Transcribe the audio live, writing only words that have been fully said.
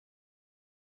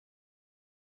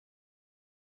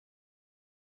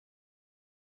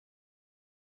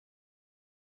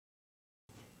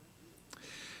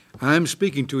I'm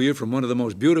speaking to you from one of the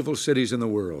most beautiful cities in the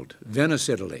world, Venice,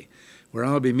 Italy, where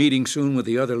I'll be meeting soon with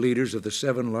the other leaders of the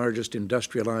 7 largest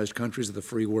industrialized countries of the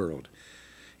free world.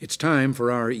 It's time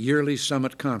for our yearly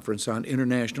summit conference on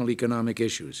international economic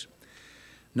issues.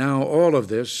 Now, all of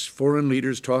this, foreign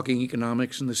leaders talking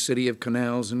economics in the city of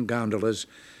canals and gondolas,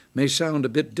 may sound a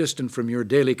bit distant from your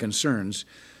daily concerns,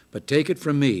 but take it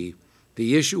from me,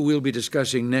 the issue we'll be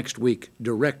discussing next week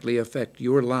directly affect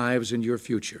your lives and your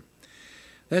future.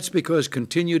 That's because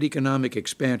continued economic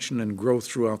expansion and growth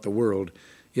throughout the world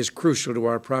is crucial to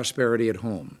our prosperity at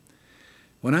home.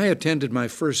 When I attended my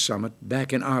first summit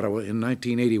back in Ottawa in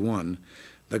 1981,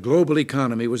 the global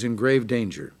economy was in grave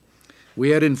danger.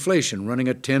 We had inflation running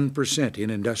at 10% in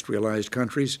industrialized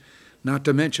countries, not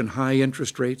to mention high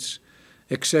interest rates,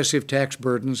 excessive tax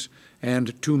burdens,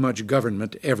 and too much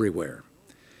government everywhere.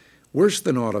 Worse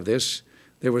than all of this,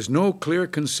 there was no clear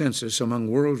consensus among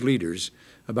world leaders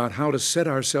about how to set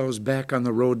ourselves back on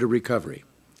the road to recovery.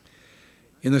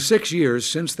 In the 6 years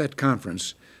since that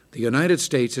conference, the United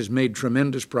States has made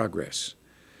tremendous progress.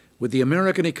 With the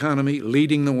American economy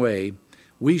leading the way,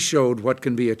 we showed what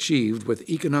can be achieved with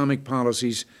economic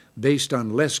policies based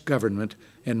on less government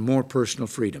and more personal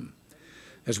freedom.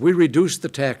 As we reduced the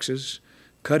taxes,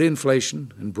 cut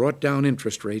inflation, and brought down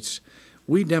interest rates,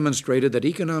 we demonstrated that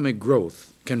economic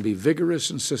growth can be vigorous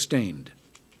and sustained.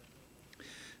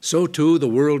 So, too, the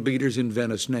world leaders in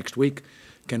Venice next week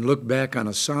can look back on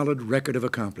a solid record of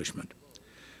accomplishment.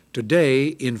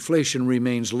 Today, inflation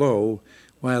remains low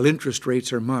while interest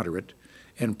rates are moderate,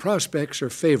 and prospects are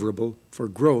favorable for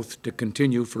growth to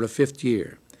continue for a 5th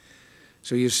year.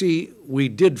 So you see, we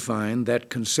did find that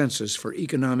consensus for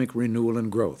economic renewal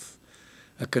and growth,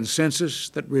 a consensus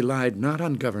that relied not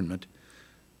on government,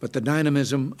 but the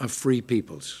dynamism of free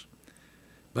peoples.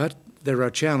 But there are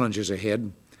challenges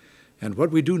ahead, and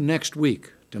what we do next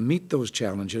week to meet those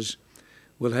challenges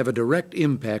will have a direct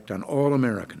impact on all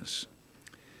Americans.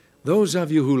 Those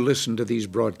of you who listen to these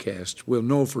broadcasts will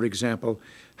know, for example,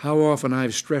 how often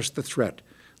I've stressed the threat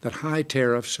that high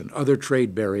tariffs and other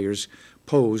trade barriers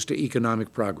pose to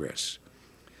economic progress.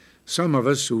 Some of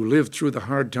us who lived through the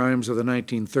hard times of the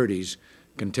 1930s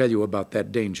can tell you about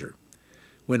that danger.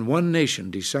 When one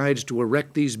nation decides to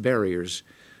erect these barriers,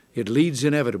 it leads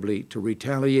inevitably to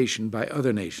retaliation by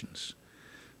other nations.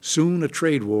 Soon a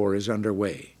trade war is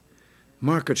underway.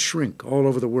 Markets shrink all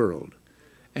over the world,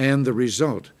 and the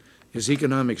result is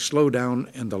economic slowdown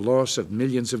and the loss of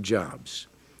millions of jobs.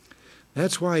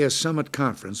 That's why a summit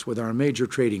conference with our major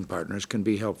trading partners can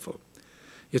be helpful.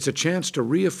 It's a chance to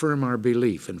reaffirm our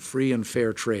belief in free and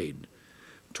fair trade,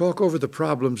 talk over the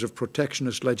problems of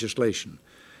protectionist legislation,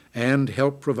 and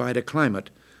help provide a climate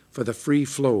for the free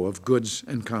flow of goods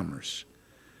and commerce.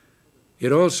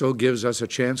 It also gives us a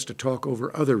chance to talk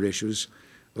over other issues,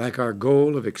 like our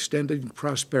goal of extending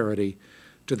prosperity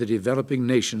to the developing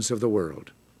nations of the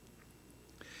world.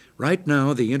 Right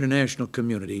now, the international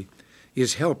community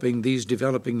is helping these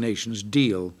developing nations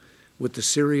deal with the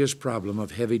serious problem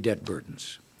of heavy debt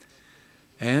burdens.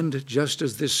 And just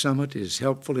as this summit is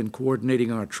helpful in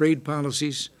coordinating our trade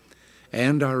policies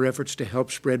and our efforts to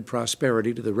help spread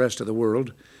prosperity to the rest of the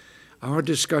world, our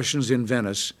discussions in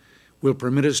Venice will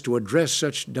permit us to address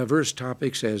such diverse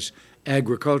topics as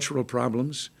agricultural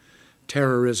problems,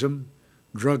 terrorism,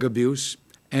 drug abuse,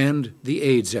 and the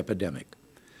AIDS epidemic.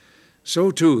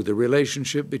 So, too, the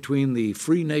relationship between the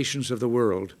free nations of the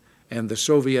world and the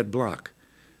Soviet bloc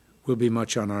will be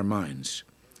much on our minds.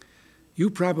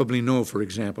 You probably know, for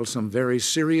example, some very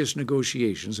serious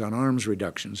negotiations on arms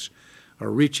reductions are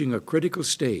reaching a critical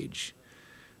stage.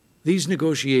 These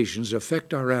negotiations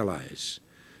affect our allies,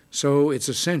 so it's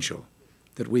essential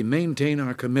that we maintain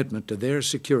our commitment to their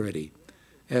security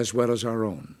as well as our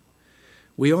own.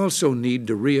 We also need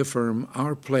to reaffirm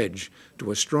our pledge to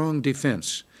a strong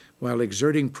defense while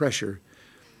exerting pressure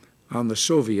on the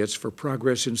Soviets for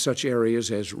progress in such areas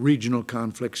as regional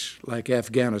conflicts like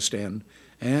Afghanistan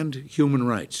and human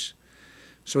rights.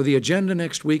 So the agenda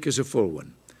next week is a full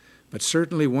one, but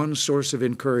certainly one source of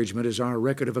encouragement is our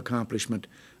record of accomplishment,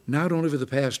 not only for the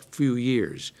past few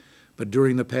years, but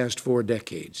during the past 4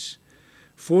 decades.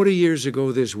 40 years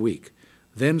ago this week,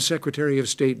 then Secretary of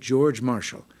State George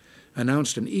Marshall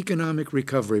announced an economic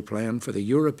recovery plan for the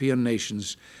European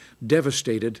nations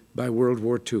devastated by World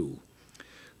War II.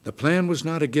 The plan was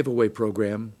not a giveaway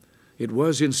program. It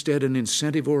was instead an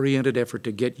incentive-oriented effort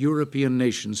to get European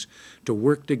nations to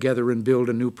work together and build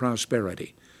a new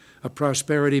prosperity, a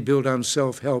prosperity built on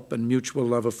self-help and mutual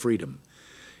love of freedom.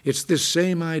 It's this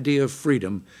same idea of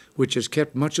freedom which has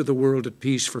kept much of the world at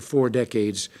peace for 4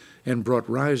 decades and brought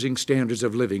rising standards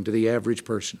of living to the average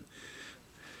person.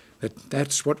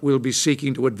 That's what we'll be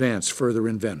seeking to advance further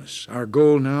in Venice. Our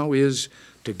goal now is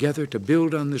together to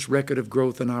build on this record of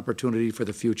growth and opportunity for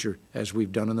the future as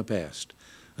we've done in the past.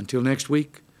 Until next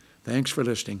week, thanks for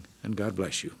listening, and God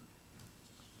bless you.